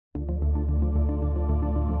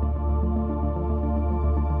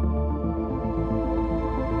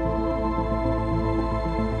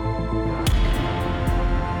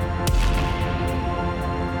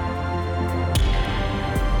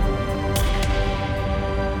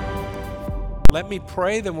Let me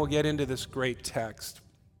pray, then we'll get into this great text.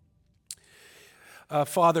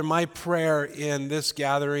 Father, my prayer in this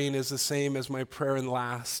gathering is the same as my prayer in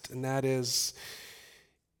last, and that is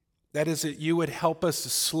that you would help us to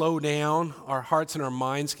slow down. Our hearts and our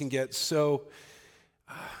minds can get so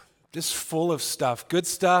just full of stuff, good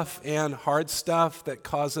stuff and hard stuff that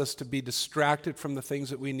cause us to be distracted from the things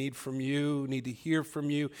that we need from you, need to hear from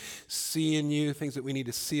you, see in you, things that we need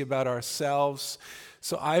to see about ourselves.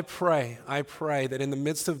 So I pray that in the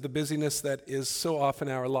midst of the busyness that is so often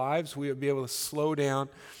our lives, we would be able to slow down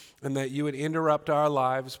and that you would interrupt our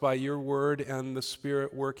lives by your word and the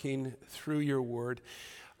Spirit working through your word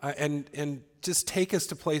and just take us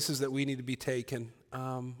to places that we need to be taken.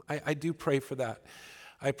 I do pray for that.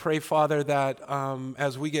 I pray, Father, that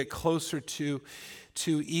as we get closer to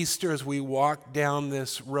Easter, as we walk down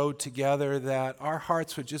this road together, that our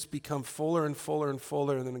hearts would just become fuller and fuller and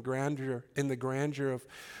fuller in the grandeur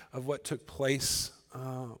of what took place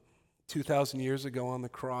 2,000 years ago on the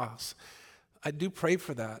cross. I do pray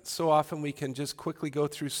for that. So often we can just quickly go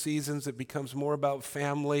through seasons. It becomes more about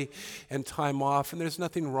family and time off, and there's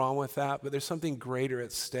nothing wrong with that, but there's something greater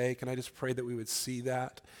at stake, and I just pray that we would see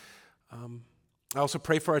that. I also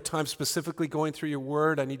pray for our time specifically going through your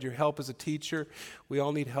word. I need your help as a teacher. We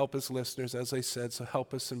all need help as listeners, as I said, so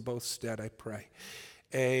help us in both stead, I pray.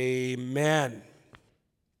 Amen.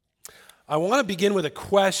 I want to begin with a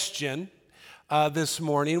question this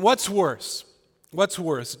morning. What's worse? What's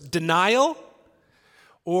worse, denial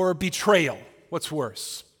or betrayal? What's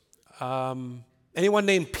worse? Anyone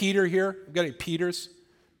named Peter here? We've got any Peters?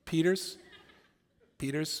 Peters?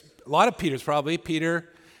 A lot of Peters probably. Peter,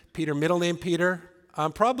 middle name Peter.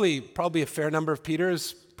 Probably a fair number of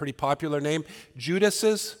Peters. Pretty popular name.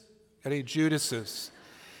 Judases. Got any Judases?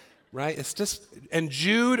 Right? It's just, and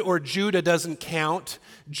Jude or Judah doesn't count.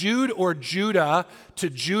 Jude or Judah to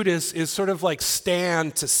Judas is sort of like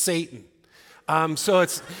Stan to Satan. So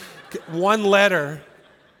it's one letter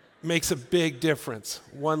makes a big difference.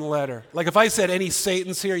 One letter. Like if I said any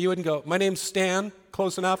Satans here, you wouldn't go, my name's Stan,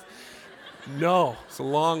 close enough? No, it's a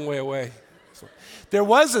long way away. There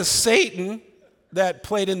was a Satan that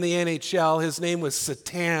played in the NHL. His name was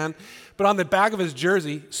Satan, but on the back of his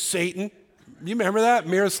jersey, Satan. You remember that?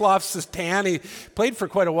 Miroslav Satan. He played for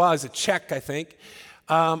quite a while as a Czech, I think.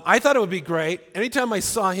 I thought it would be great. Anytime I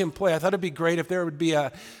saw him play, I thought it would be great if there would be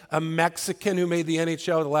a Mexican who made the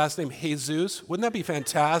NHL with the last name Jesus. Wouldn't that be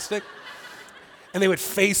fantastic? And they would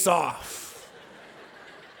face off.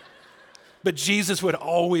 But Jesus would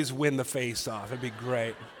always win the face-off. It'd be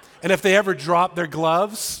great. And if they ever dropped their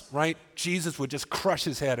gloves, right, Jesus would just crush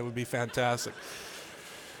his head. It would be fantastic.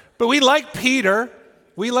 But we like Peter.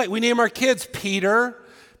 We name our kids Peter.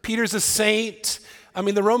 Peter's a saint. I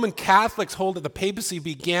mean, the Roman Catholics hold that the papacy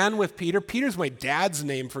began with Peter. Peter's my dad's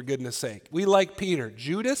name, for goodness sake. We like Peter.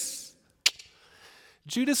 Judas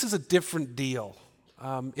is a different deal.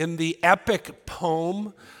 In the epic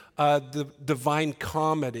poem, the Divine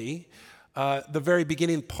Comedy, the very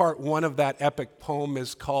beginning, part one of that epic poem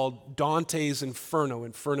is called Dante's Inferno.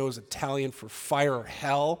 Inferno is Italian for fire or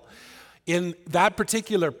hell. In that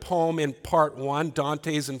particular poem in part one,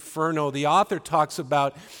 Dante's Inferno, the author talks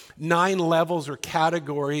about 9 levels or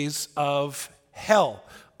categories of hell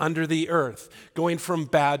under the earth, going from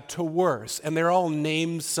bad to worse, and they're all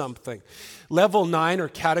named something. Level 9 or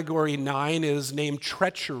category 9 is named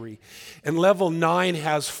treachery, and level 9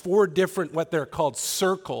 has 4 different, what they're called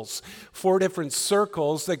circles, 4 different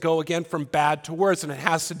circles that go again from bad to worse, and it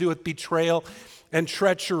has to do with betrayal and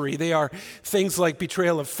treachery. They are things like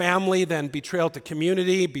betrayal of family, then betrayal to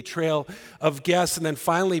community, betrayal of guests, and then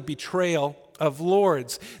finally betrayal of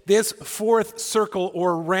lords. This 4th circle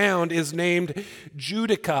or round is named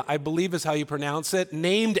Judica, I believe is how you pronounce it,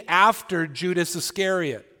 named after Judas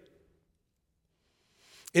Iscariot.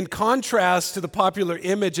 In contrast to the popular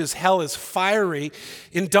image as hell is fiery,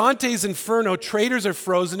 in Dante's Inferno, traitors are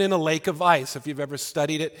frozen in a lake of ice. If you've ever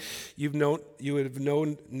studied it, you would have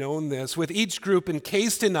known this. With each group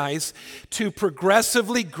encased in ice to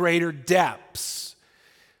progressively greater depths.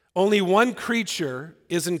 Only one creature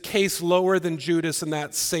is encased lower than Judas, and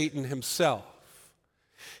that's Satan himself.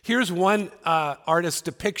 Here's one artist's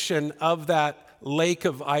depiction of that lake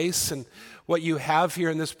of ice, and what you have here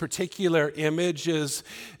in this particular image is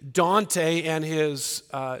Dante and his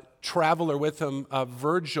traveler with him,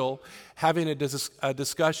 Virgil, having a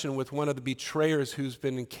discussion with one of the betrayers who's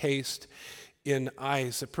been encased in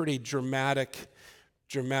ice. A pretty dramatic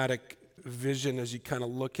vision as you kind of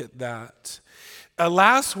look at that.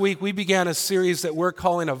 Last week, we began a series that we're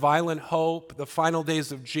calling A Violent Hope, the final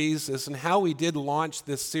days of Jesus. And how we did launch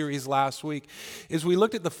this series last week is we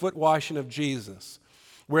looked at the foot washing of Jesus.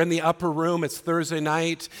 We're in the upper room. It's Thursday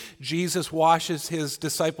night. Jesus washes his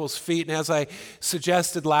disciples' feet. And as I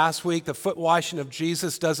suggested last week, the foot washing of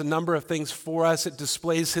Jesus does a number of things for us. It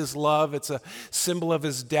displays his love. It's a symbol of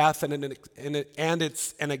his death, and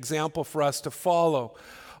it's an example for us to follow.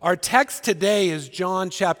 Our text today is John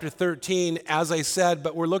chapter 13, as I said,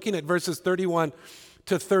 but we're looking at verses 31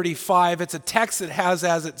 to 35. It's a text that has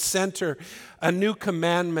as its center a new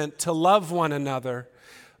commandment to love one another.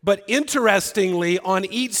 But interestingly, on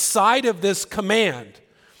each side of this command,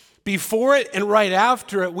 before it and right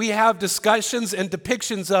after it, we have discussions and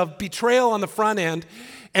depictions of betrayal on the front end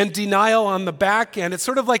and denial on the back end. It's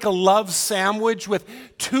sort of like a love sandwich with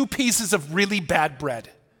two pieces of really bad bread.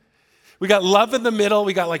 We got love in the middle.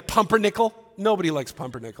 We got like pumpernickel. Nobody likes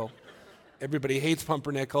pumpernickel. Everybody hates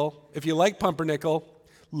pumpernickel. If you like pumpernickel,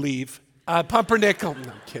 leave. Pumpernickel. No,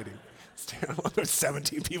 I'm kidding. It's terrible.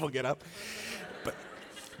 17 people get up. But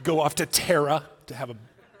go off to Terra to have a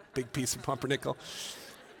big piece of pumpernickel.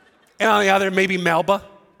 And on the other, maybe Melba,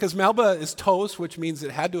 because Melba is toast, which means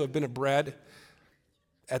it had to have been a bread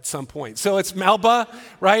at some point. So it's Melba,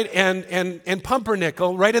 right, and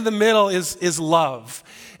pumpernickel. Right in the middle is love.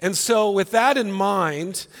 And so with that in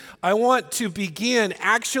mind, I want to begin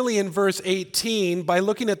actually in verse 18 by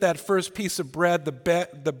looking at that first piece of bread,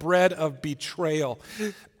 the bread of betrayal.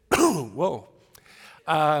 Whoa.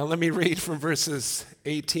 Let me read from verses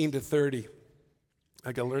 18 to 30.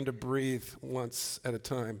 I got to learn to breathe once at a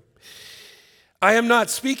time. I am not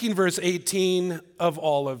speaking, verse 18, of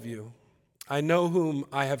all of you. I know whom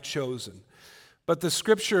I have chosen, but the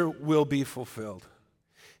scripture will be fulfilled.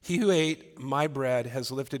 He who ate my bread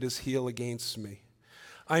has lifted his heel against me.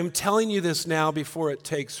 I am telling you this now before it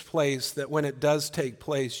takes place, that when it does take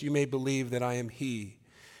place, you may believe that I am he.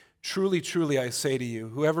 Truly, truly, I say to you,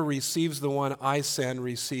 whoever receives the one I send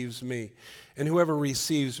receives me, and whoever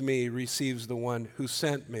receives me receives the one who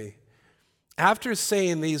sent me. After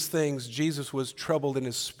saying these things, Jesus was troubled in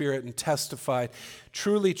his spirit and testified,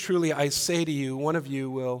 truly, truly, I say to you, one of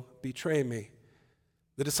you will betray me.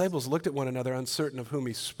 The disciples looked at one another, uncertain of whom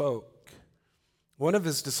he spoke. One of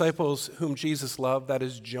his disciples whom Jesus loved, that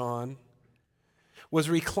is John, was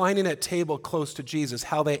reclining at table close to Jesus.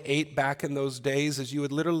 How they ate back in those days is you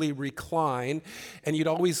would literally recline, and you'd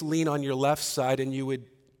always lean on your left side, and you would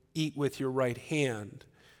eat with your right hand.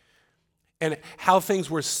 And how things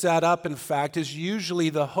were set up, in fact, is usually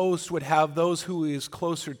the host would have those who he is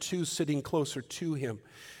closer to sitting closer to him.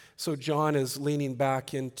 So John is leaning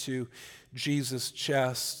back into Jesus'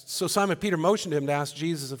 chest. So Simon Peter motioned him to ask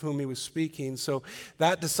Jesus of whom he was speaking. So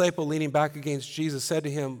that disciple leaning back against Jesus said to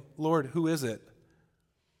him, Lord, who is it?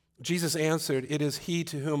 Jesus answered, it is he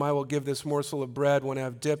to whom I will give this morsel of bread when I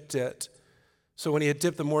have dipped it. So when he had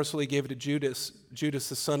dipped the morsel, he gave it to Judas,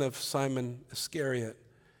 the son of Simon Iscariot.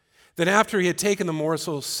 Then after he had taken the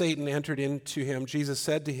morsel, Satan entered into him. Jesus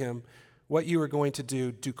said to him, what you are going to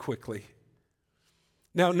do, do quickly.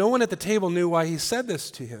 Now, no one at the table knew why he said this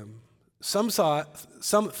to him. Some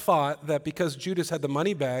thought that because Judas had the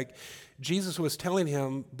money bag, Jesus was telling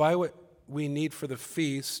him, buy what we need for the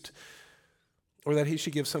feast, or that he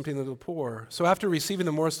should give something to the poor. So after receiving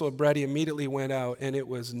the morsel of bread, he immediately went out, and it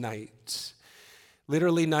was night.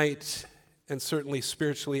 Literally night, and certainly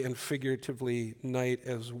spiritually and figuratively night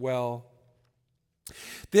as well.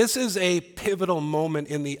 This is a pivotal moment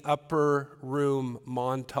in the upper room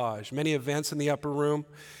montage. Many events in the upper room.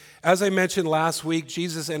 As I mentioned last week,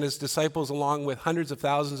 Jesus and his disciples, along with hundreds of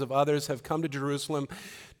thousands of others, have come to Jerusalem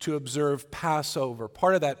to observe Passover.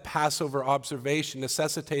 Part of that Passover observation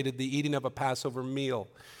necessitated the eating of a Passover meal.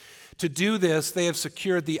 To do this, they have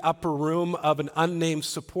secured the upper room of an unnamed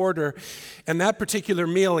supporter. And that particular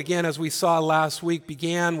meal, again, as we saw last week,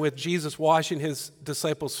 began with Jesus washing his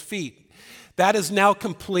disciples' feet. That is now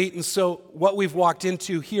complete. And so what we've walked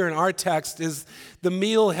into here in our text is the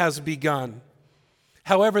meal has begun.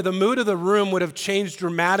 However, the mood of the room would have changed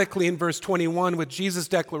dramatically in verse 21 with Jesus'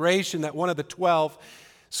 declaration that one of the 12,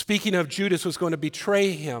 speaking of Judas, was going to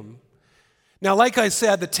betray him. Now, like I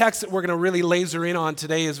said, the text that we're going to really laser in on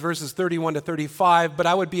today is verses 31 to 35, but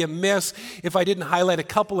I would be amiss if I didn't highlight a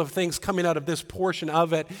couple of things coming out of this portion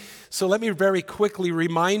of it. So let me very quickly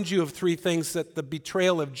remind you of three things that the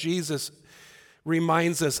betrayal of Jesus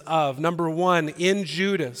reminds us of. Number one, in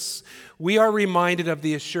Judas, we are reminded of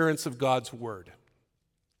the assurance of God's word.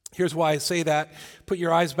 Here's why I say that. Put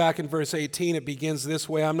your eyes back in verse 18. It begins this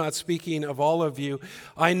way. I'm not speaking of all of you.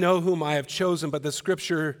 I know whom I have chosen, but the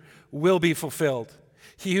scripture will be fulfilled.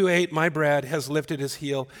 He who ate my bread has lifted his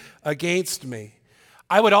heel against me.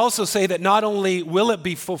 I would also say that not only will it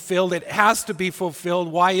be fulfilled, it has to be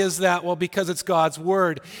fulfilled. Why is that? Well, because it's God's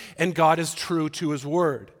word, and God is true to his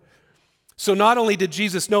word. So not only did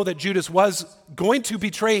Jesus know that Judas was going to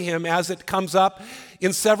betray him, as it comes up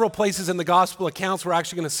in several places in the gospel accounts, we're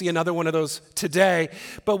actually going to see another one of those today,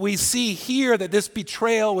 but we see here that this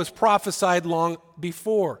betrayal was prophesied long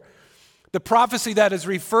before. The prophecy that is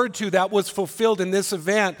referred to that was fulfilled in this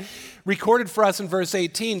event, recorded for us in verse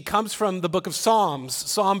 18, comes from the book of Psalms.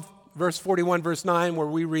 Psalm verse 41, verse 9, where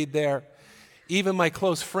we read there, "Even my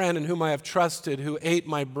close friend in whom I have trusted, who ate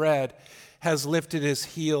my bread, has lifted his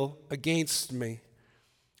heel against me."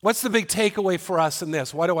 What's the big takeaway for us in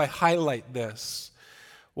this? Why do I highlight this?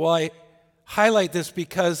 Well, I highlight this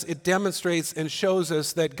because it demonstrates and shows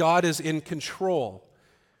us that God is in control.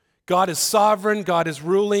 God is sovereign, God is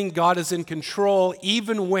ruling, God is in control,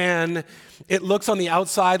 even when it looks on the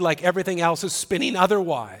outside like everything else is spinning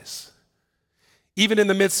otherwise. Even in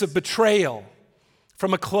the midst of betrayal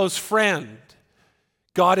from a close friend,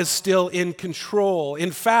 God is still in control.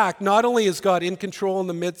 In fact, not only is God in control in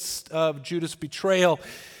the midst of Judas' betrayal,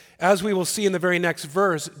 as we will see in the very next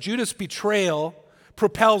verse, Judas' betrayal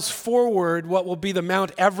propels forward what will be the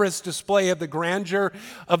Mount Everest display of the grandeur,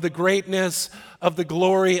 of the greatness, of the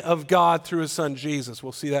glory of God through his son Jesus.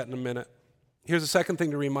 We'll see that in a minute. Here's a second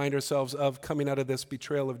thing to remind ourselves of coming out of this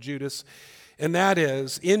betrayal of Judas, and that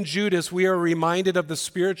is, in Judas, we are reminded of the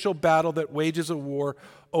spiritual battle that wages a war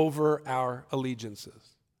over our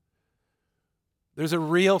allegiances. There's a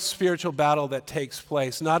real spiritual battle that takes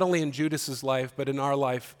place, not only in Judas's life, but in our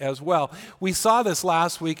life as well. We saw this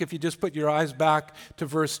last week. If you just put your eyes back to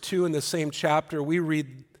verse 2 in the same chapter, we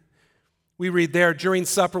read there, "During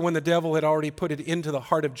supper, when the devil had already put it into the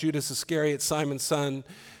heart of Judas Iscariot, Simon's son,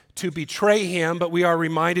 to betray him," but we are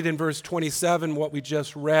reminded in verse 27, what we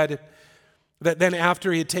just read, that then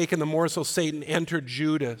after he had taken the morsel, Satan entered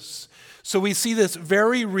Judas. So we see this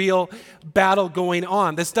very real battle going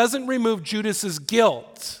on. This doesn't remove Judas's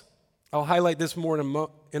guilt. I'll highlight this more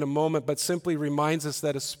in a moment, but simply reminds us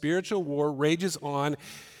that a spiritual war rages on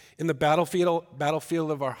in the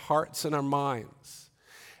battlefield of our hearts and our minds.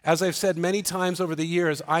 As I've said many times over the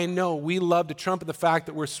years, I know we love to trumpet the fact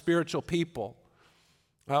that we're spiritual people.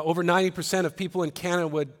 Over 90% of people in Canada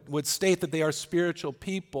would state that they are spiritual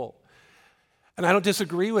people. And I don't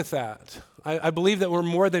disagree with that. I believe that we're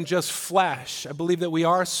more than just flesh. I believe that we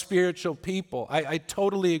are spiritual people. I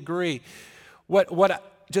totally agree. What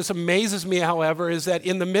just amazes me, however, is that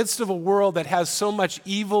in the midst of a world that has so much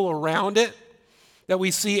evil around it, that we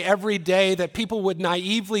see every day, that people would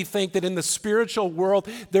naively think that in the spiritual world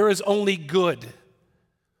there is only good.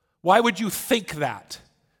 Why would you think that?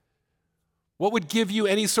 What would give you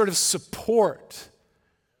any sort of support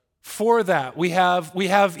for that? We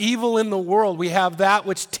have evil in the world. We have that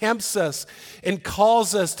which tempts us and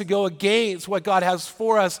calls us to go against what God has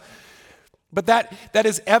for us. But that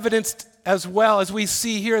is evidenced as well as we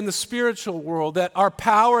see here in the spiritual world, that our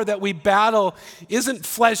power that we battle isn't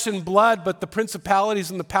flesh and blood, but the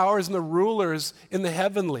principalities and the powers and the rulers in the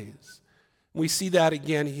heavenlies. We see that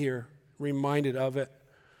again here, reminded of it.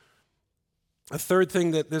 A third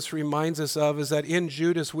thing that this reminds us of is that in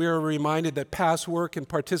Judas, we are reminded that past work and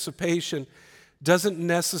participation doesn't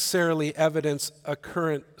necessarily evidence a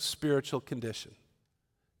current spiritual condition.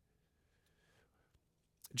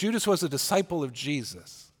 Judas was a disciple of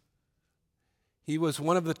Jesus. He was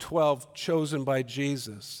one of the 12 chosen by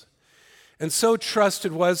Jesus. And so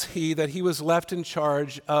trusted was he that he was left in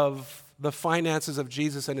charge of the finances of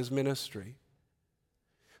Jesus and his ministry.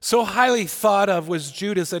 So highly thought of was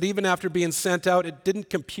Judas that even after being sent out, it didn't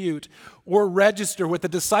compute or register with the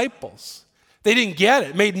disciples. They didn't get it.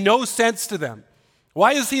 It made no sense to them.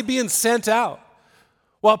 Why is he being sent out?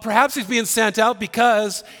 Well, perhaps he's being sent out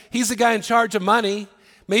because he's the guy in charge of money.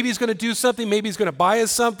 Maybe he's going to do something. Maybe he's going to buy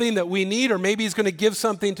us something that we need, or maybe he's going to give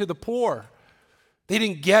something to the poor. They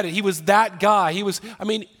didn't get it. He was that guy.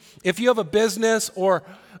 If you have a business or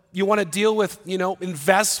you want to deal with,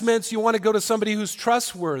 investments, you want to go to somebody who's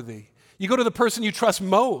trustworthy. You go to the person you trust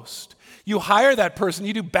most. You hire that person.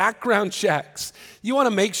 You do background checks. You want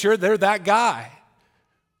to make sure they're that guy.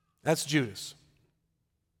 That's Judas.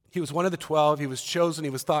 He was one of the 12. He was chosen. He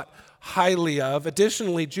was thought highly of.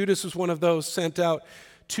 Additionally, Judas was one of those sent out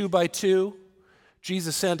 2 by 2.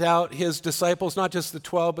 Jesus sent out his disciples, not just the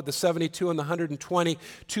 12, but the 72 and the 120,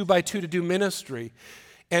 2 by 2 to do ministry.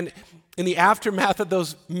 And in the aftermath of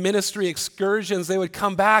those ministry excursions, they would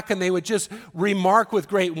come back and they would just remark with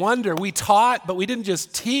great wonder. We taught, but we didn't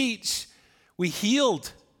just teach. We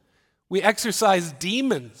healed. We exorcised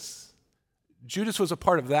demons. Judas was a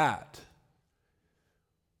part of that.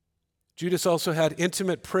 Judas also had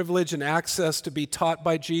intimate privilege and access to be taught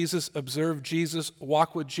by Jesus, observe Jesus,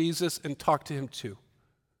 walk with Jesus, and talk to him too.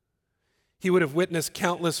 He would have witnessed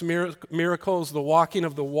countless miracles, the walking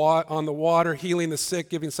of on the water, healing the sick,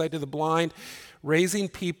 giving sight to the blind, raising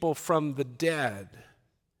people from the dead.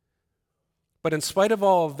 But in spite of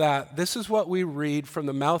all of that, this is what we read from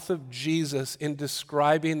the mouth of Jesus in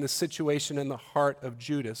describing the situation in the heart of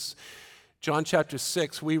Judas. John chapter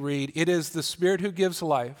 6, we read, "It is the Spirit who gives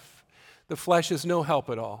life. The flesh is no help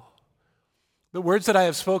at all. The words that I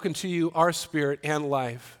have spoken to you are spirit and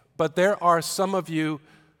life. But there are some of you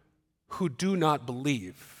who do not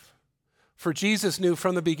believe." For Jesus knew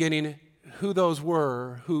from the beginning who those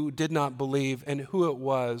were who did not believe and who it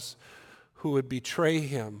was who would betray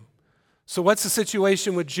him. So what's the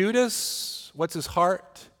situation with Judas? What's his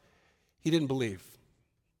heart? He didn't believe.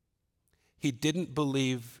 He didn't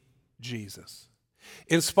believe Jesus.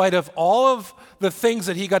 In spite of all of the things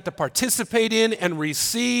that he got to participate in and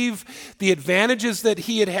receive, the advantages that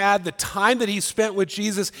he had, the time that he spent with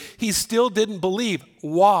Jesus, he still didn't believe.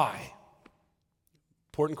 Why?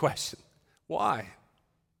 Important question. Why?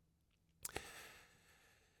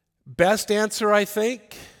 Best answer, I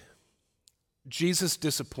think, Jesus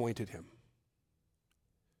disappointed him.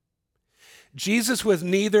 Jesus was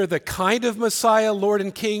neither the kind of Messiah, Lord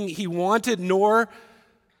and King he wanted, nor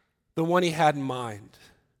the one he had in mind.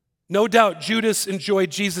 No doubt Judas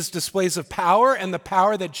enjoyed Jesus' displays of power and the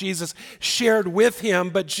power that Jesus shared with him,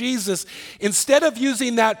 but Jesus, instead of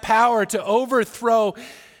using that power to overthrow,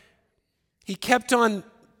 he kept on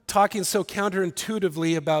talking so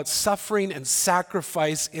counterintuitively about suffering and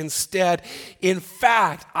sacrifice instead. In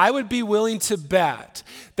fact, I would be willing to bet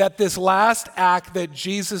that this last act that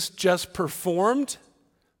Jesus just performed,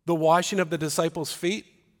 the washing of the disciples' feet,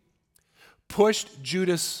 pushed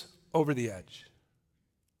Judas over the edge.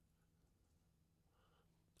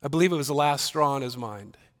 I believe it was the last straw in his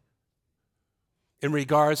mind in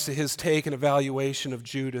regards to his take and evaluation of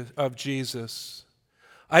Jesus.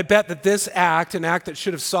 I bet that this act, an act that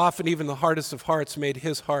should have softened even the hardest of hearts, made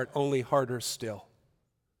his heart only harder still.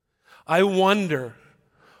 I wonder,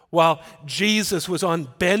 while Jesus was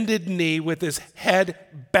on bended knee with his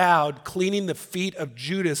head bowed, cleaning the feet of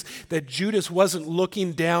Judas, that Judas wasn't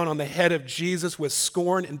looking down on the head of Jesus with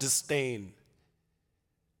scorn and disdain.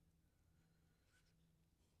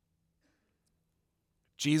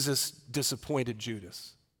 Jesus disappointed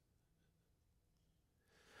Judas.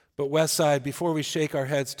 But Westside, before we shake our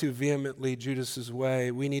heads too vehemently Judas's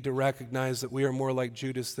way, we need to recognize that we are more like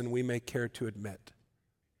Judas than we may care to admit.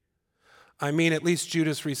 I mean, at least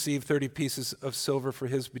Judas received 30 pieces of silver for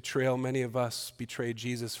his betrayal. Many of us betrayed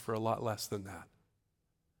Jesus for a lot less than that.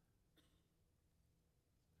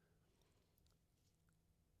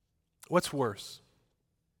 What's worse?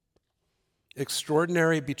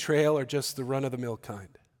 Extraordinary betrayal or just the run-of-the-mill kind?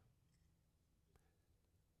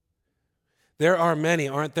 There are many,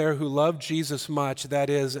 aren't there, who love Jesus much,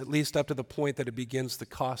 that is, at least up to the point that it begins to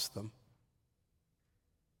cost them.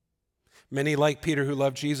 Many, like Peter, who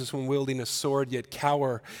love Jesus when wielding a sword, yet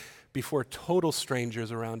cower before total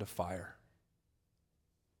strangers around a fire.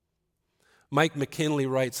 Mike McKinley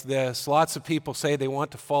writes this: lots of people say they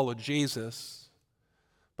want to follow Jesus,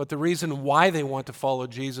 but the reason why they want to follow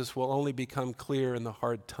Jesus will only become clear in the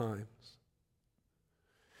hard times.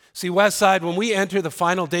 See, Westside, when we enter the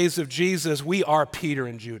final days of Jesus, we are Peter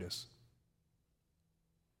and Judas.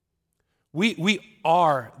 We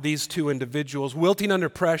are these two individuals, wilting under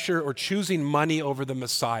pressure or choosing money over the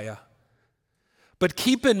Messiah. But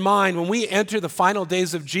keep in mind, when we enter the final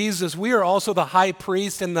days of Jesus, we are also the high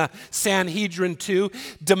priest and the Sanhedrin too,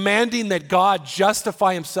 demanding that God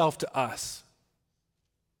justify himself to us.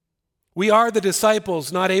 We are the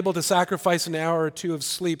disciples not able to sacrifice an hour or two of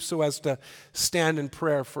sleep so as to stand in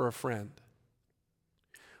prayer for a friend.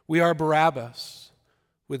 We are Barabbas,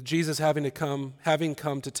 with Jesus having come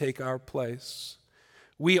to take our place.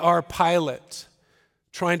 We are Pilate,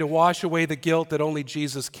 trying to wash away the guilt that only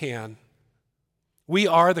Jesus can. We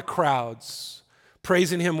are the crowds,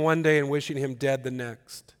 praising him one day and wishing him dead the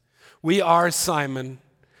next. We are Simon,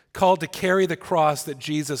 called to carry the cross that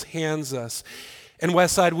Jesus hands us. And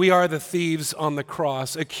Westside, we are the thieves on the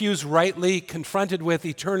cross, accused rightly, confronted with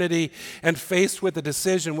eternity, and faced with the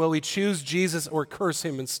decision, will we choose Jesus or curse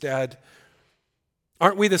him instead?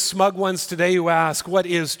 Aren't we the smug ones today who ask, what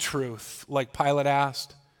is truth, like Pilate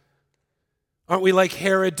asked? Aren't we like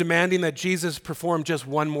Herod, demanding that Jesus perform just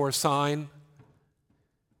one more sign?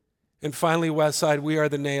 And finally, Westside, we are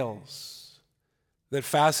the nails that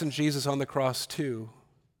fasten Jesus on the cross too.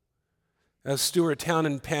 As Stuart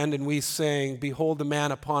Townend penned and we sang, behold the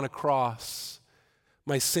man upon a cross,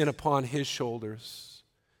 my sin upon his shoulders.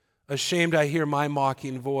 Ashamed I hear my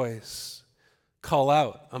mocking voice call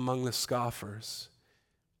out among the scoffers.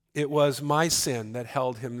 It was my sin that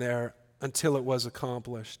held him there until it was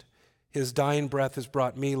accomplished. His dying breath has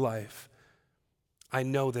brought me life. I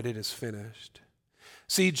know that it is finished.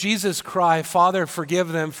 See, Jesus' cry, Father, forgive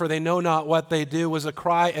them, for they know not what they do, was a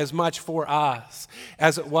cry as much for us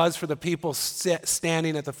as it was for the people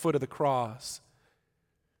standing at the foot of the cross.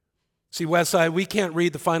 See, Westside, we can't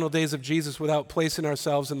read the final days of Jesus without placing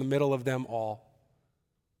ourselves in the middle of them all.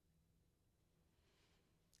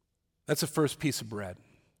 That's the first piece of bread,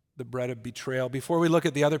 the bread of betrayal. Before we look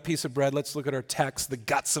at the other piece of bread, let's look at our text, the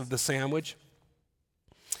guts of the sandwich.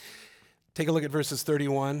 Take a look at verses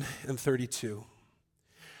 31 and 32.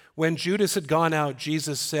 When Judas had gone out,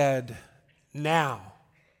 Jesus said, "Now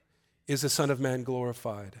is the Son of Man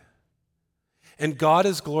glorified, and God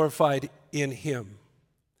is glorified in him.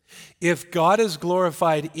 If God is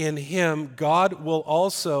glorified in him, God will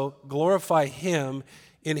also glorify him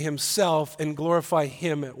in himself and glorify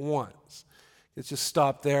him at once." Let's just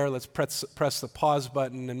stop there. Let's press the pause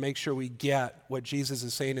button and make sure we get what Jesus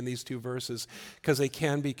is saying in these two verses, because they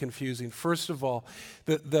can be confusing. First of all,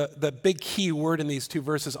 the big key word in these two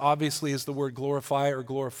verses obviously is the word glorify or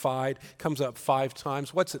glorified. It comes up 5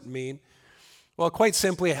 times. What's it mean? Well, quite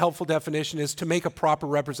simply, a helpful definition is to make a proper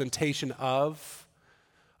representation of.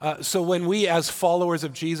 So when we as followers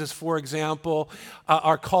of Jesus, for example,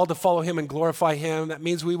 are called to follow him and glorify him, that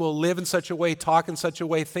means we will live in such a way, talk in such a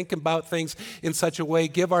way, think about things in such a way,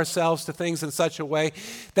 give ourselves to things in such a way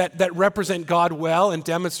that represent God well and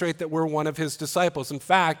demonstrate that we're one of his disciples. In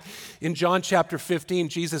fact, in John chapter 15,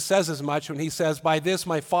 Jesus says as much when he says, "By this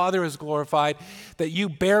my Father is glorified, that you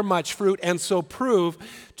bear much fruit and so prove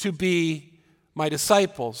to be my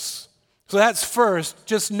disciples." So that's first.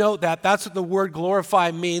 Just note that. That's what the word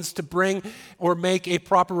glorify means, to bring or make a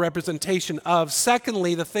proper representation of.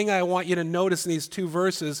 Secondly, the thing I want you to notice in these two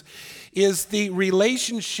verses is the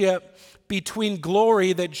relationship between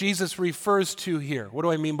glory that Jesus refers to here. What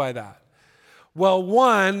do I mean by that? Well,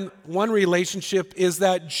 one relationship is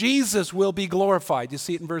that Jesus will be glorified. You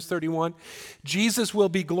see it in verse 31? Jesus will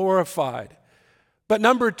be glorified. But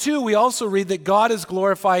number 2, we also read that God is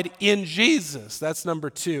glorified in Jesus. That's number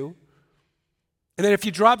 2. And then if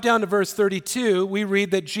you drop down to verse 32, we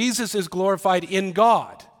read that Jesus is glorified in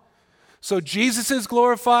God. So Jesus is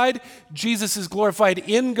glorified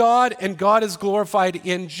in God, and God is glorified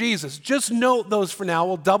in Jesus. Just note those for now.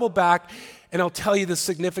 We'll double back, and I'll tell you the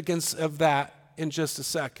significance of that in just a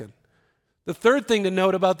second. The third thing to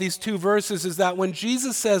note about these two verses is that when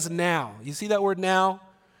Jesus says now, you see that word now?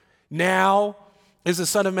 Now is the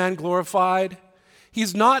Son of Man glorified?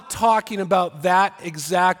 He's not talking about that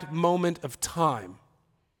exact moment of time.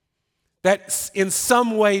 That in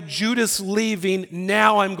some way Judas leaving,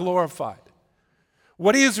 now I'm glorified.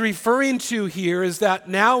 What he is referring to here is that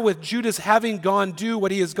now with Judas having gone do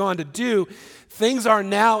what he has gone to do, things are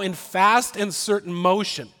now in fast and certain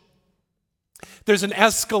motion. There's an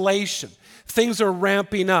escalation. Things are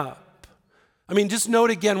ramping up. I mean, just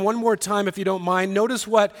note again one more time, if you don't mind. Notice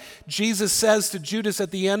what Jesus says to Judas at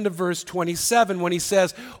the end of verse 27 when he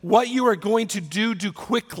says, "What you are going to do, do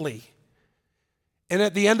quickly." And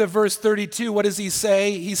at the end of verse 32, what does he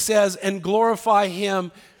say? He says, "And glorify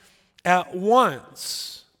him at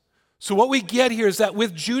once." So what we get here is that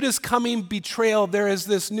with Judas coming betrayal, there is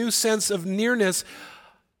this new sense of nearness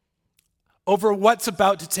over what's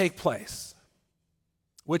about to take place.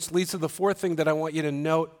 Which leads to the fourth thing that I want you to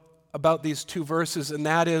note about these two verses, and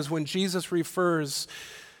that is when Jesus refers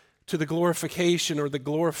to the glorification or the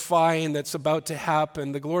glorifying that's about to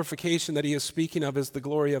happen, the glorification that he is speaking of is the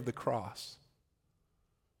glory of the cross.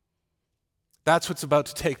 That's what's about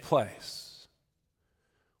to take place.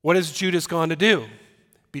 What has Judas gone to do?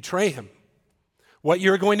 Betray him. What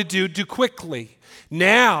you're going to do, do quickly.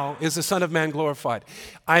 Now is the Son of Man glorified.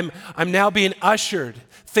 I'm now being ushered.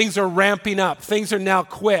 Things are ramping up. Things are now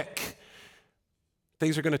quick.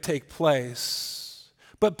 Things are going to take place.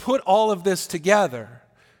 But put all of this together.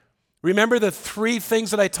 Remember the 3 things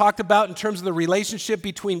that I talked about in terms of the relationship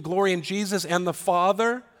between glory and Jesus and the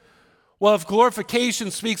Father? Well, if glorification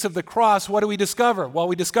speaks of the cross, what do we discover? Well,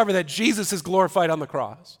 we discover that Jesus is glorified on the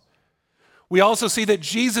cross. We also see that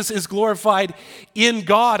Jesus is glorified in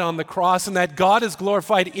God on the cross and that God is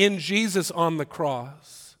glorified in Jesus on the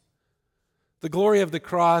cross. The glory of the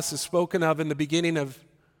cross is spoken of in the beginning of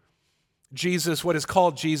Jesus, what is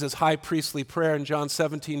called Jesus' high priestly prayer in John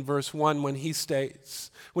 17, verse 1, when he states,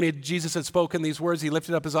 Jesus had spoken these words, he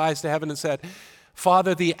lifted up his eyes to heaven and said,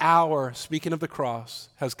 "Father, the hour," speaking of the cross,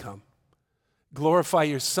 "has come. Glorify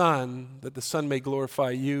your Son, that the Son may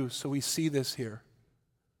glorify you." So we see this here.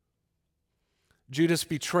 Judas'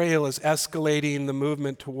 betrayal is escalating the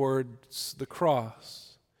movement towards the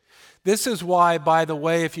cross. This is why, by the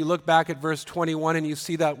way, if you look back at verse 21 and you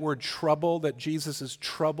see that word trouble, that Jesus is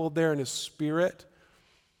troubled there in his spirit,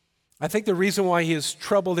 I think the reason why he is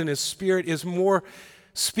troubled in his spirit is more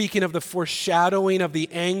speaking of the foreshadowing of the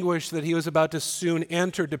anguish that he was about to soon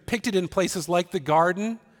enter, depicted in places like the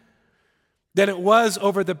garden, than it was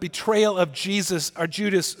over the betrayal of Jesus or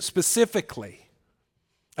Judas specifically.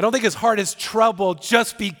 I don't think his heart is troubled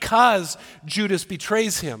just because Judas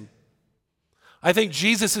betrays him. I think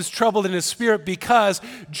Jesus is troubled in his spirit because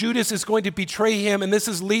Judas is going to betray him, and this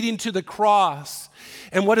is leading to the cross.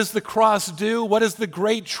 And what does the cross do? What is the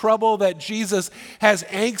great trouble that Jesus has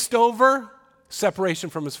angst over? Separation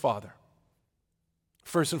from his Father,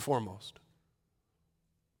 first and foremost.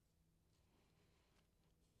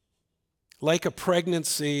 Like a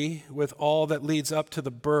pregnancy with all that leads up to the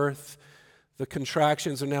birth, the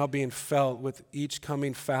contractions are now being felt with each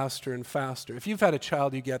coming faster and faster. If you've had a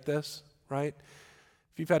child, you get this, right?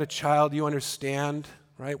 If you've had a child, you understand,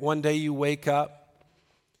 right? One day you wake up,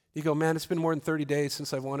 you go, man, it's been more than 30 days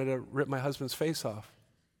since I wanted to rip my husband's face off.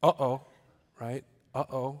 Uh-oh, right?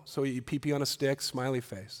 Uh-oh. So you pee-pee on a stick, smiley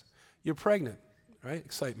face. You're pregnant, right?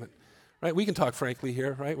 Excitement, right? We can talk frankly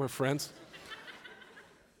here, right? We're friends.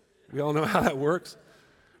 We all know how that works.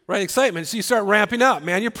 Right, excitement. So you start ramping up.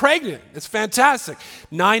 Man, you're pregnant. It's fantastic.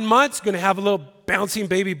 9 months, going to have a little bouncing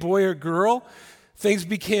baby boy or girl. Things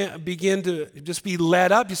begin to just be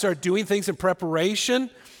led up. You start doing things in preparation.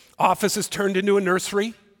 Office is turned into a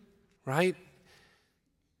nursery, right?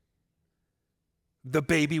 The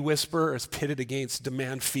baby whisperer is pitted against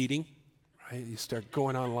demand feeding, right? You start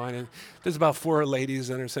going online, and there's about 4 ladies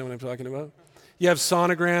that understand what I'm talking about. You have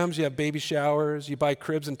sonograms, you have baby showers, you buy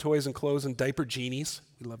cribs and toys and clothes and diaper genies.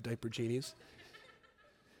 We love diaper genies.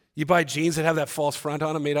 You buy jeans that have that false front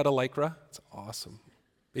on them made out of Lycra. It's awesome.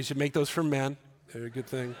 They should make those for men. They're a good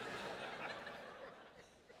thing.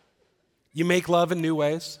 You make love in new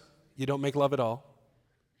ways. You don't make love at all.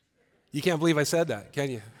 You can't believe I said that, can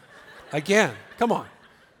you? I can. Come on.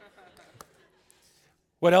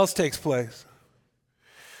 What else takes place?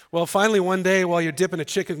 Well, finally, one day while you're dipping a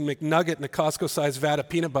chicken McNugget in a Costco-sized vat of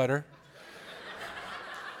peanut butter,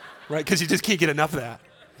 right, because you just can't get enough of that.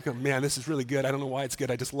 You go, man, this is really good. I don't know why it's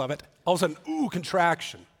good. I just love it. All of a sudden, ooh,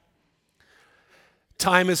 contraction.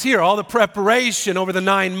 Time is here. All the preparation over the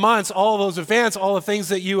 9 months, all those events, all the things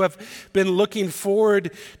that you have been looking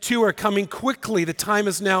forward to are coming quickly. The time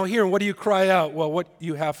is now here. And what do you cry out? Well, what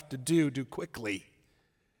you have to do quickly.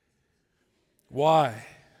 Why?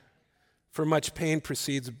 For much pain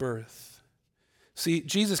precedes birth. See,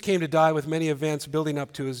 Jesus came to die with many events building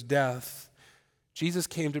up to his death. Jesus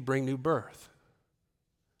came to bring new birth,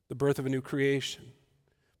 the birth of a new creation.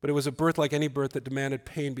 But it was a birth like any birth that demanded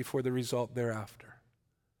pain before the result thereafter.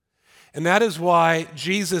 And that is why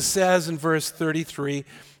Jesus says in verse 33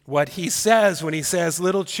 what he says when he says,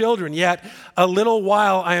 little children, yet a little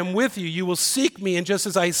while I am with you. You will seek me. And just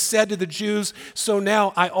as I said to the Jews, so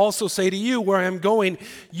now I also say to you, where I am going,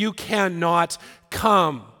 you cannot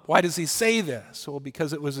come. Why does he say this? Well,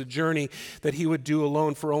 because it was a journey that he would do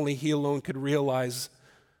alone, for only he alone could realize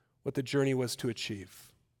what the journey was to achieve.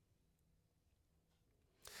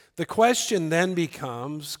 The question then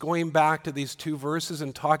becomes, going back to these 2 verses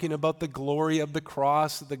and talking about the glory of the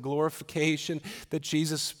cross, the glorification that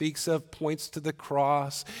Jesus speaks of points to the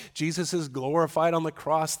cross. Jesus is glorified on the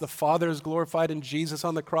cross. The Father is glorified in Jesus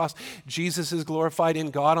on the cross. Jesus is glorified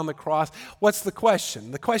in God on the cross. What's the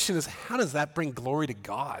question? The question is, how does that bring glory to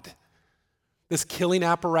God? This killing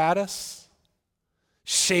apparatus?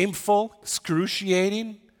 Shameful?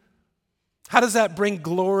 Excruciating? How does that bring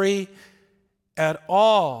glory at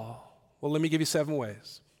all? Well, let me give you 7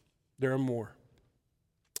 ways. There are more.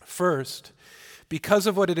 First, because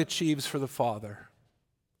of what it achieves for the Father.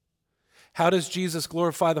 How does Jesus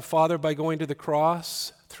glorify the Father by going to the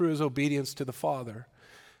cross? Through his obedience to the Father.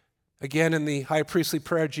 Again, in the high priestly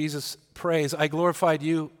prayer, Jesus prays, I glorified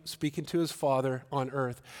you, speaking to his Father on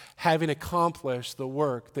earth, having accomplished the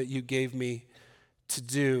work that you gave me to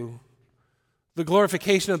do. The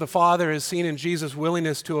glorification of the Father is seen in Jesus'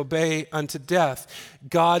 willingness to obey unto death.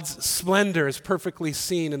 God's splendor is perfectly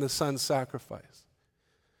seen in the Son's sacrifice.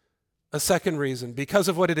 A second reason, because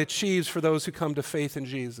of what it achieves for those who come to faith in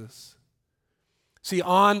Jesus. See,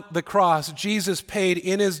 on the cross, Jesus paid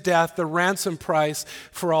in his death the ransom price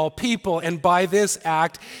for all people, and by this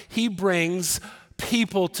act, he brings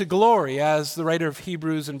people to glory, as the writer of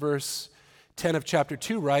Hebrews in verse 10 of chapter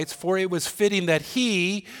 2 writes, for it was fitting that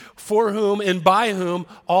he, for whom and by whom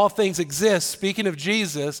all things exist, speaking of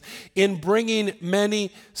Jesus, in bringing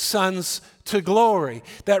many sons to glory.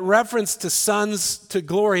 That reference to sons to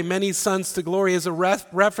glory, many sons to glory, is a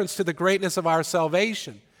reference to the greatness of our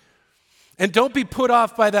salvation. And don't be put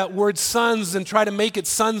off by that word sons and try to make it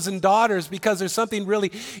sons and daughters, because there's something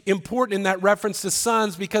really important in that reference to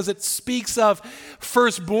sons, because it speaks of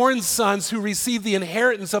firstborn sons who receive the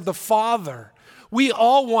inheritance of the Father. We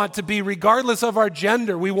all want to be, regardless of our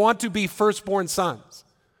gender, we want to be firstborn sons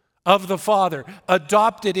of the Father,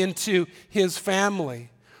 adopted into His family.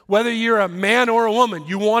 Whether you're a man or a woman,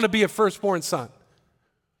 you want to be a firstborn son.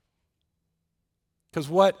 Because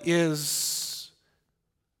what is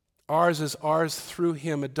ours through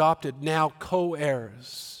Him, adopted, now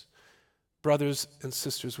co-heirs, brothers and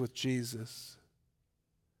sisters with Jesus.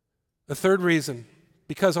 The third reason,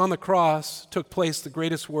 because on the cross took place the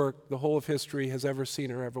greatest work the whole of history has ever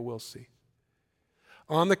seen or ever will see.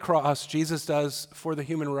 On the cross, Jesus does for the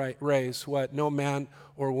human race what no man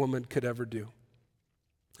or woman could ever do.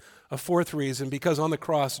 A fourth reason, because on the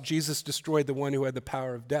cross, Jesus destroyed the one who had the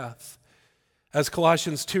power of death. As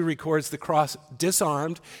Colossians 2 records, the cross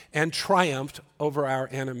disarmed and triumphed over our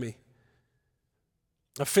enemy.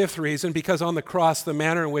 A fifth reason, because on the cross, the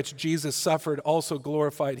manner in which Jesus suffered also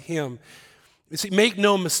glorified Him. You see, make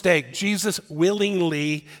no mistake, Jesus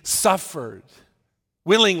willingly suffered.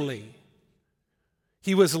 Willingly.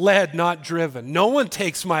 He was led, not driven. No one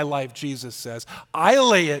takes my life, Jesus says. I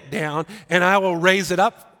lay it down and I will raise it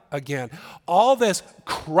up again. All this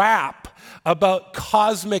crap about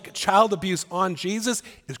cosmic child abuse on Jesus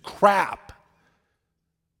is crap.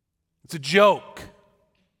 It's a joke.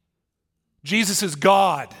 Jesus is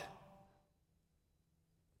God.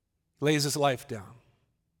 He lays His life down.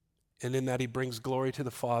 And in that He brings glory to the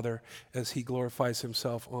Father as He glorifies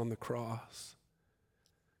Himself on the cross.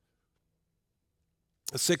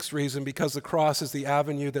 A sixth reason, because the cross is the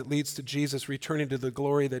avenue that leads to Jesus returning to the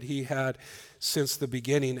glory that He had since the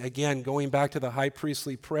beginning. Again, going back to the high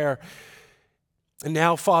priestly prayer. And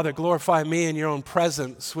now, Father, glorify me in your own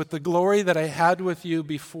presence with the glory that I had with you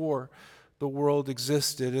before the world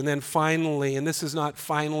existed. And then finally, and this is not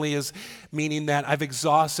finally as meaning that I've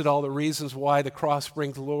exhausted all the reasons why the cross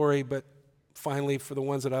brings glory, but finally for the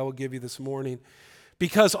ones that I will give you this morning.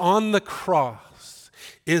 Because on the cross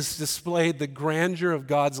is displayed the grandeur of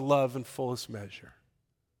God's love in fullest measure.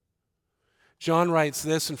 John writes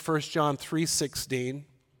this in 1 John 3:16,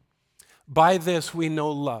 by this we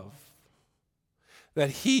know love, that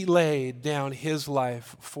He laid down His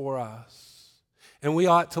life for us, and we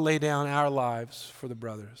ought to lay down our lives for the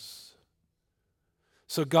brothers.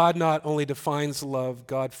 So God not only defines love,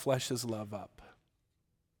 God fleshes love up.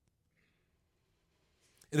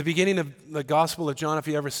 In the beginning of the Gospel of John, if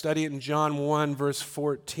you ever study it in John 1, verse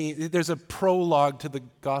 14, there's a prologue to the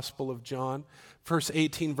Gospel of John. First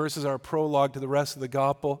 18 verses are a prologue to the rest of the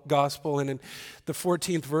Gospel. And in the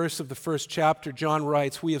 14th verse of the first chapter, John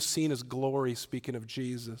writes, we have seen His glory, speaking of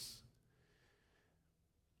Jesus.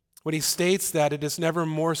 When he states that, it is never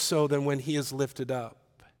more so than when He is lifted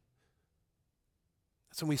up.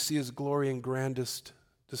 That's when we see His glory in grandest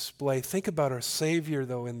display. Think about our Savior,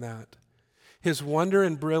 though, in that. His wonder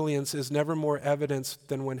and brilliance is never more evidenced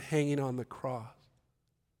than when hanging on the cross.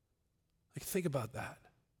 Like, think about that.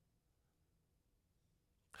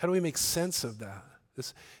 How do we make sense of that?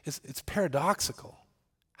 It's paradoxical.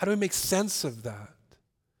 How do we make sense of that?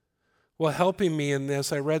 Well, helping me in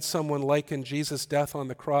this, I read someone liken Jesus' death on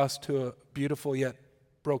the cross to a beautiful yet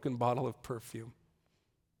broken bottle of perfume.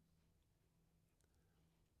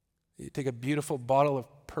 You take a beautiful bottle of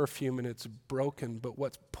perfume and it's broken, but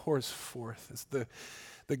what pours forth is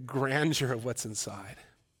the grandeur of what's inside.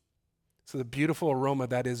 So the beautiful aroma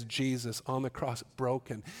that is Jesus on the cross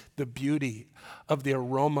broken, the beauty of the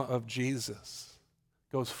aroma of Jesus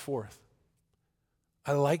goes forth.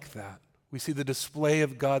 I like that. We see the display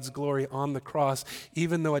of God's glory on the cross,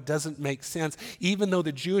 even though it doesn't make sense, even though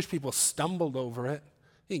the Jewish people stumbled over it.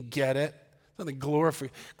 They didn't get it. There's nothing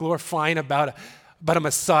glorifying about a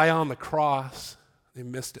Messiah on the cross. They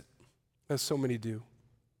missed it, as so many do.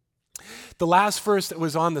 The last verse that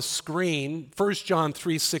was on the screen, 1 John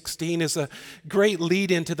 3:16, is a great lead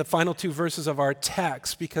into the final two verses of our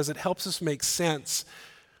text because it helps us make sense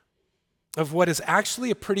of what is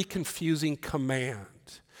actually a pretty confusing command.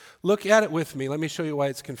 Look at it with me. Let me show you why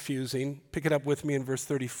it's confusing. Pick it up with me in verse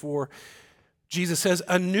 34. Jesus says,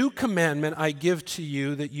 a new commandment I give to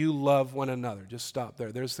you, that you love one another. Just stop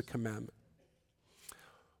there. There's the commandment.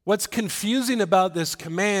 What's confusing about this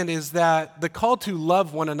command is that the call to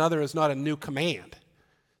love one another is not a new command.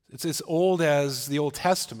 It's as old as the Old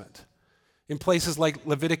Testament. In places like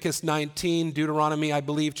Leviticus 19, Deuteronomy, I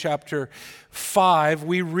believe, chapter 5,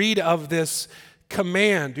 we read of this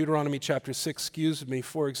command. Deuteronomy chapter 6,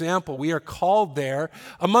 for example. We are called there,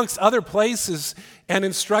 amongst other places, and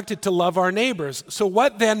instructed to love our neighbors. So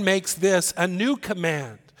what then makes this a new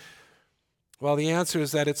command? Well, the answer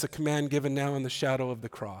is that it's a command given now in the shadow of the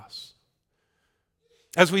cross.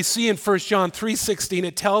 As we see in 1 John 3:16,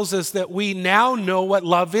 it tells us that we now know what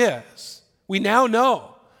love is. We now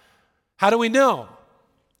know. How do we know?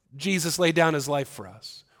 Jesus laid down his life for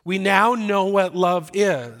us. We now know what love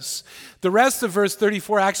is. The rest of verse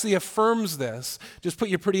 34 actually affirms this. Just put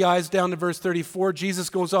your pretty eyes down to verse 34. Jesus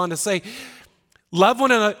goes on to say, love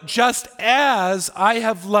one another just as I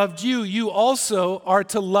have loved you. You also are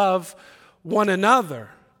to love one another.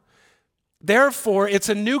 Therefore, it's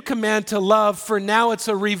a new command to love, for now it's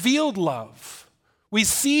a revealed love. We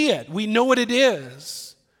see it. We know what it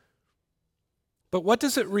is. But what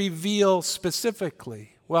does it reveal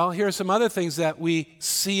specifically? Well, here are some other things that we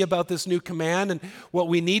see about this new command and what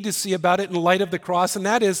we need to see about it in light of the cross, and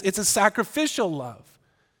that is it's a sacrificial love.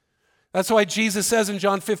 That's why Jesus says in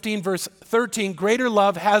John 15, verse 13, greater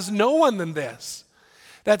love has no one than this,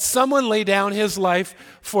 that someone lay down his life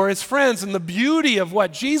for his friends. And the beauty of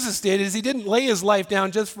what Jesus did is he didn't lay his life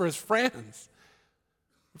down just for his friends,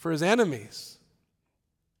 for his enemies.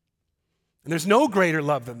 And there's no greater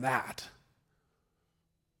love than that.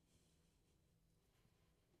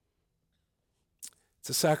 It's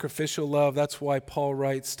a sacrificial love. That's why Paul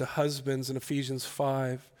writes to husbands in Ephesians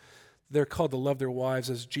 5, they're called to love their wives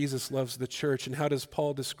as Jesus loves the church. And how does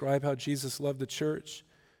Paul describe how Jesus loved the church?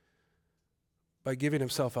 By giving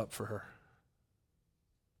himself up for her.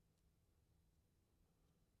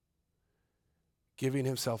 Giving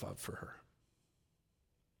himself up for her.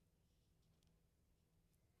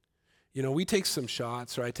 You know, we take some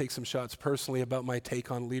shots, or I take some shots personally about my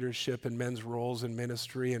take on leadership and men's roles in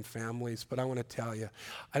ministry and families, but I want to tell you,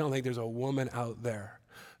 I don't think there's a woman out there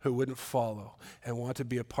who wouldn't follow and want to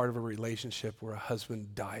be a part of a relationship where a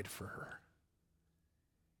husband died for her.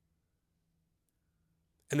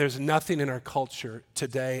 And there's nothing in our culture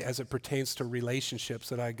today as it pertains to relationships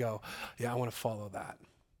that I go, yeah, I want to follow that.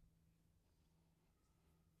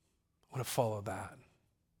 I want to follow that.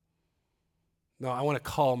 No, I want to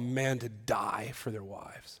call men to die for their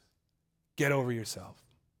wives. Get over yourself.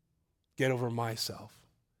 Get over myself.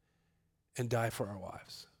 And die for our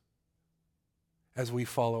wives as we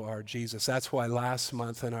follow our Jesus. That's why last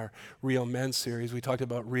month in our Real Men series, we talked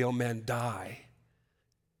about real men die.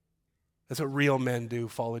 That's what real men do,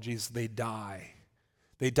 follow Jesus. They die.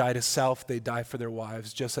 They die to self. They die for their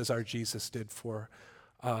wives, just as our Jesus did for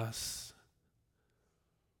us.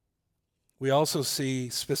 We also see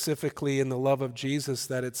specifically in the love of Jesus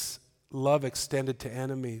that it's love extended to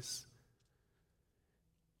enemies.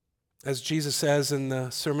 As Jesus says in the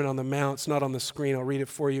Sermon on the Mount, it's not on the screen, I'll read it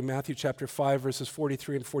for you, Matthew chapter 5, verses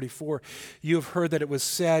 43 and 44. You have heard that it was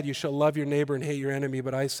said, you shall love your neighbor and hate your enemy,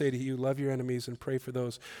 but I say to you, love your enemies and pray for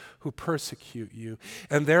those who persecute you.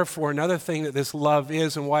 And therefore, another thing that this love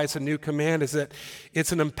is and why it's a new command is that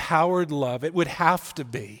it's an empowered love. It would have to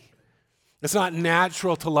be. It's not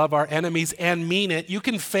natural to love our enemies and mean it. You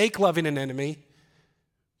can fake loving an enemy.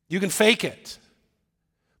 You can fake it.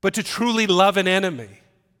 But to truly love an enemy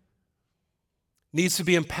needs to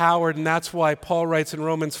be empowered, and that's why Paul writes in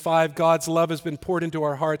Romans 5, God's love has been poured into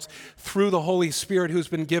our hearts through the Holy Spirit who's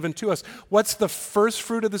been given to us. What's the first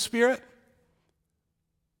fruit of the Spirit?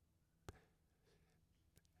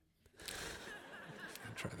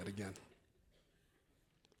 I'll try that again.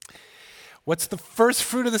 What's the first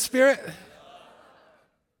fruit of the Spirit?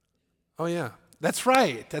 Oh, yeah. That's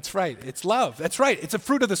right. That's right. It's love. That's right. It's a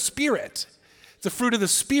fruit of the Spirit. It's a fruit of the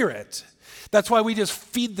Spirit. That's why we just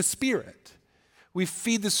feed the Spirit. We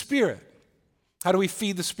feed the Spirit. How do we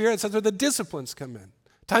feed the Spirit? That's where the disciplines come in.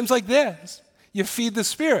 Times like this, you feed the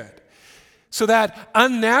Spirit. So that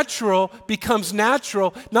unnatural becomes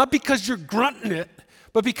natural, not because you're grunting it,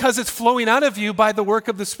 but because it's flowing out of you by the work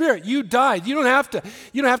of the Spirit. You died. You don't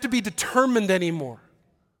have to be determined anymore.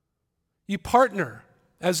 You partner.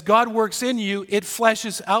 As God works in you, it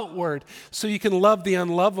fleshes outward so you can love the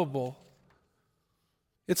unlovable.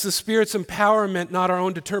 It's the Spirit's empowerment, not our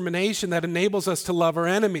own determination, that enables us to love our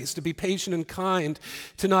enemies, to be patient and kind,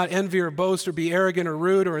 to not envy or boast or be arrogant or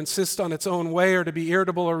rude or insist on its own way or to be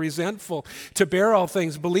irritable or resentful, to bear all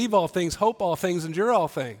things, believe all things, hope all things, endure all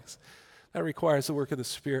things. That requires the work of the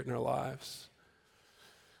Spirit in our lives.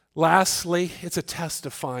 Lastly, it's a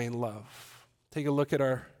testifying love. Take a look at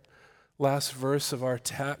our last verse of our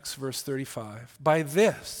text, verse 35. By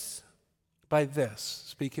this,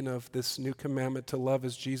 speaking of this new commandment to love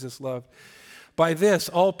as Jesus loved, by this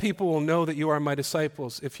all people will know that you are my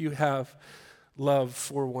disciples if you have love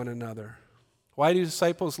for one another. Why do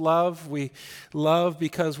disciples love? We love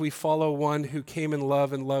because we follow one who came in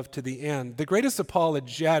love and loved to the end. The greatest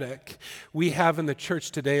apologetic we have in the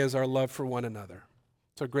church today is our love for one another.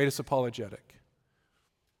 It's our greatest apologetic.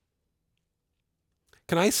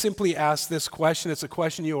 Can I simply ask this question? It's a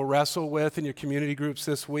question you will wrestle with in your community groups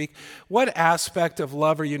this week. What aspect of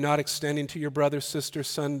love are you not extending to your brother, sister,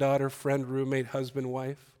 son, daughter, friend, roommate, husband,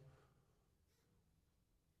 wife?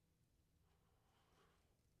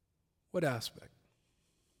 What aspect?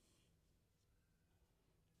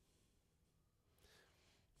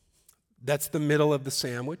 That's the middle of the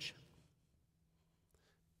sandwich.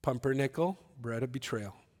 Pumpernickel, bread of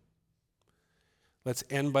betrayal. Let's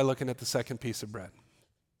end by looking at the second piece of bread.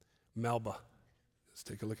 Melba. Let's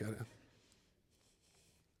take a look at it.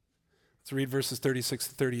 Let's read verses 36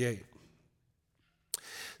 to 38.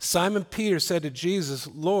 Simon Peter said to Jesus,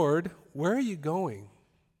 "Lord, where are you going?"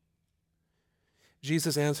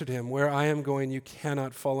 Jesus answered him, "Where I am going, you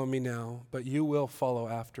cannot follow me now, but you will follow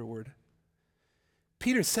afterward."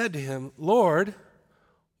 Peter said to him, "Lord,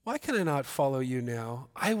 why can I not follow you now?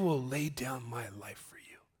 I will lay down my life for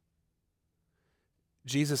you."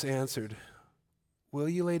 Jesus answered, "Will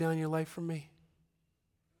you lay down your life for me?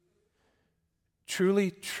 Truly,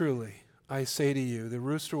 truly, I say to you, the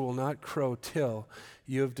rooster will not crow till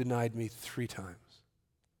you have denied me 3 times.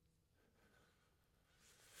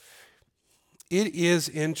 It is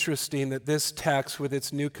interesting that this text with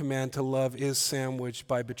its new command to love is sandwiched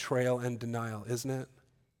by betrayal and denial, isn't it?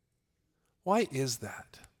 Why is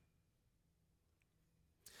that?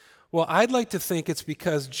 Well, I'd like to think it's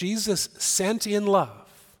because Jesus sent in love.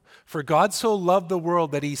 For God so loved the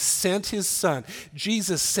world that he sent his son.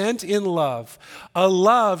 Jesus sent in love, a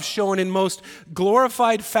love shown in most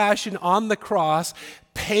glorified fashion on the cross,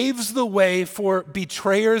 paves the way for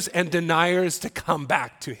betrayers and deniers to come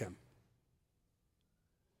back to him.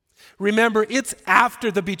 Remember, it's after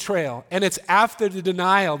the betrayal and it's after the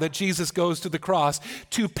denial that Jesus goes to the cross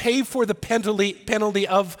to pay for the penalty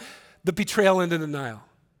of the betrayal and the denial.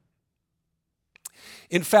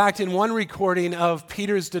 In fact, in one recording of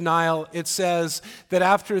Peter's denial, it says that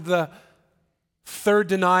after the 3rd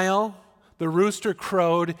denial, the rooster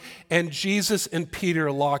crowed and Jesus and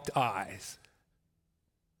Peter locked eyes.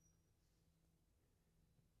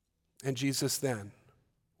 And Jesus then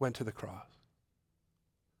went to the cross.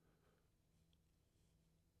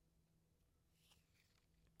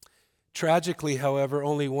 Tragically, however,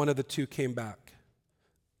 only one of the two came back.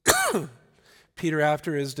 Peter,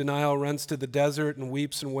 after his denial, runs to the desert and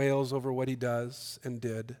weeps and wails over what he does and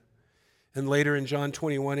did. And later in John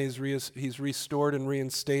 21, he's restored and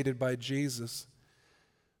reinstated by Jesus.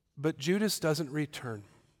 But Judas doesn't return.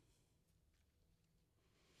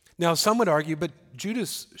 Now, some would argue, but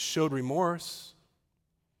Judas showed remorse.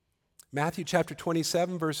 Matthew chapter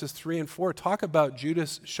 27, verses 3 and 4 talk about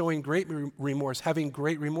Judas showing great remorse, having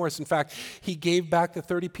great remorse. In fact, he gave back the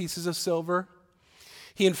 30 pieces of silver.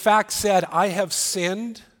 He in fact said, I have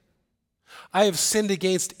sinned. I have sinned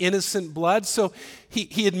against innocent blood. So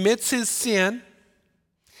he admits his sin.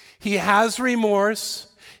 He has remorse.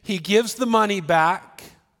 He gives the money back.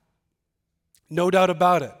 No doubt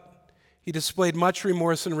about it. He displayed much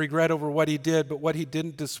remorse and regret over what he did, but what he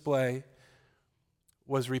didn't display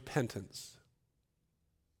was repentance.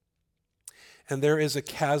 And there is a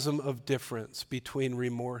chasm of difference between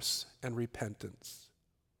remorse and repentance.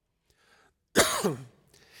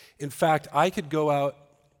 In fact, I could go out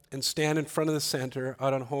and stand in front of the center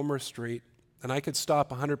out on Homer Street, and I could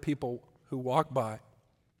stop 100 people who walk by,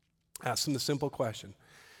 ask them the simple question.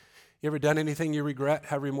 You ever done anything you regret,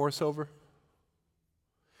 have remorse over?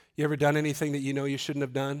 You ever done anything that you know you shouldn't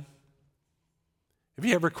have done? Have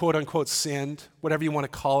you ever, quote unquote, sinned, whatever you want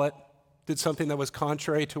to call it, did something that was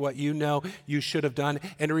contrary to what you know you should have done,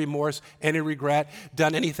 any remorse, any regret,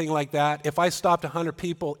 done anything like that? If I stopped 100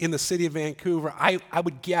 people in the city of Vancouver, I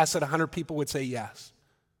would guess that 100 people would say yes.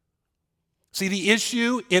 See, the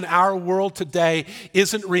issue in our world today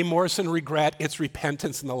isn't remorse and regret, it's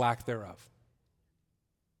repentance and the lack thereof.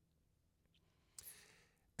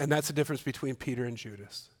 And that's the difference between Peter and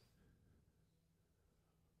Judas.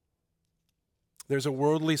 There's a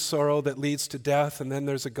worldly sorrow that leads to death, and then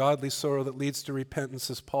there's a godly sorrow that leads to repentance,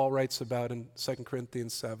 as Paul writes about in 2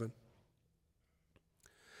 Corinthians 7.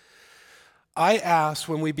 I asked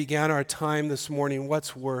when we began our time this morning,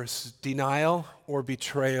 what's worse, denial or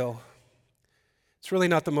betrayal? It's really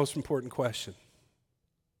not the most important question.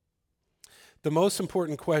 The most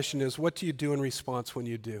important question is, what do you do in response when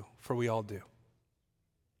you do? For we all do.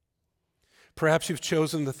 Perhaps you've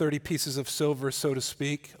chosen the 30 pieces of silver, so to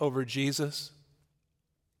speak, over Jesus.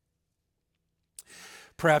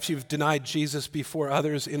 Perhaps you've denied Jesus before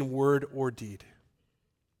others in word or deed.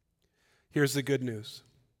 Here's the good news.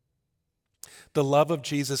 The love of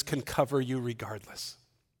Jesus can cover you regardless.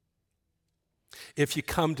 If you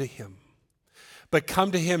come to him. But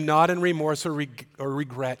come to him not in remorse or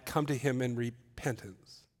regret. Come to him in repentance.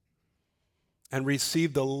 and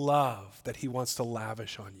receive the love that he wants to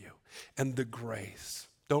lavish on you and the grace.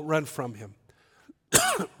 Don't run from him.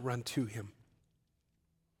 Run to him.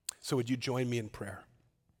 So would you join me in prayer?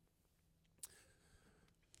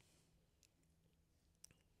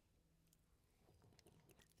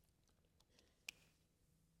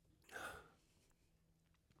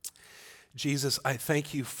 Jesus, I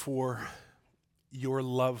thank you for your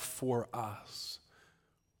love for us.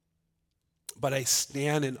 But I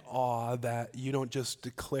stand in awe that you don't just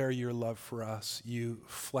declare your love for us, you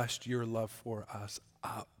fleshed your love for us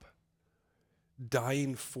up,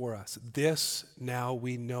 dying for us. This now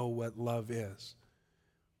we know what love is.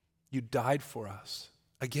 You died for us.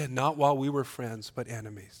 Again, not while we were friends, but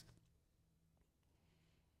enemies.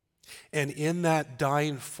 And in that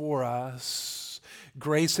dying for us,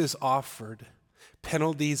 grace is offered,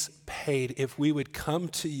 penalties paid if we would come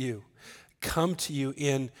to you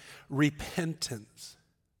in repentance,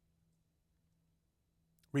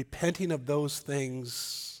 repenting of those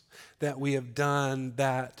things that we have done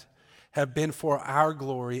that have been for our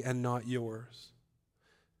glory and not yours.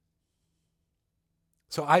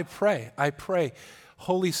 So I pray,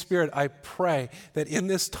 Holy Spirit, I pray that in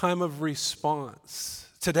this time of response,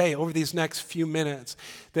 today, over these next few minutes,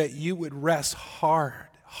 that you would rest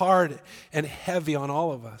hard and heavy on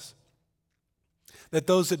all of us. That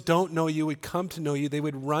those that don't know you would come to know you, they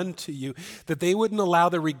would run to you, that they wouldn't allow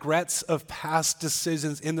the regrets of past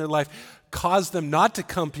decisions in their life cause them not to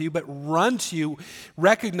come to you, but run to you,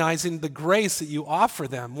 recognizing the grace that you offer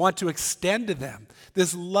them, want to extend to them,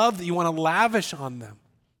 this love that you want to lavish on them.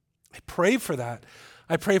 I pray for that.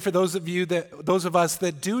 I pray for those of us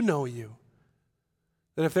that do know you.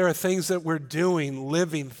 That if there are things that we're doing,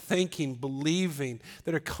 living, thinking, believing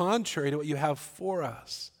that are contrary to what you have for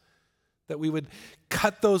us, that we would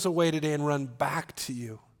cut those away today and run back to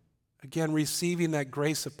you. Again, receiving that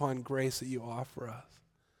grace upon grace that you offer us.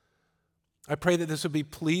 I pray that this would be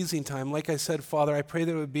pleasing time. Like I said, Father, I pray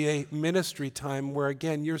that it would be a ministry time where,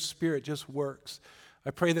 again, your Spirit just works.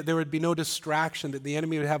 I pray that there would be no distraction, that the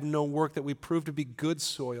enemy would have no work, that we prove to be good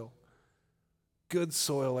soil. Good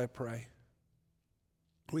soil, I pray.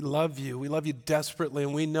 We love you. We love you desperately,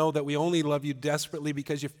 and we know that we only love you desperately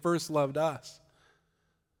because you first loved us.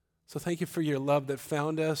 So thank you for your love that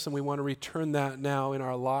found us, and we want to return that now in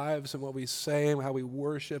our lives and what we say and how we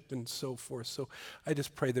worship and so forth. So I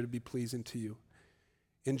just pray that it be pleasing to you.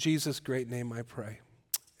 In Jesus' great name I pray.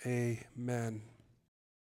 Amen.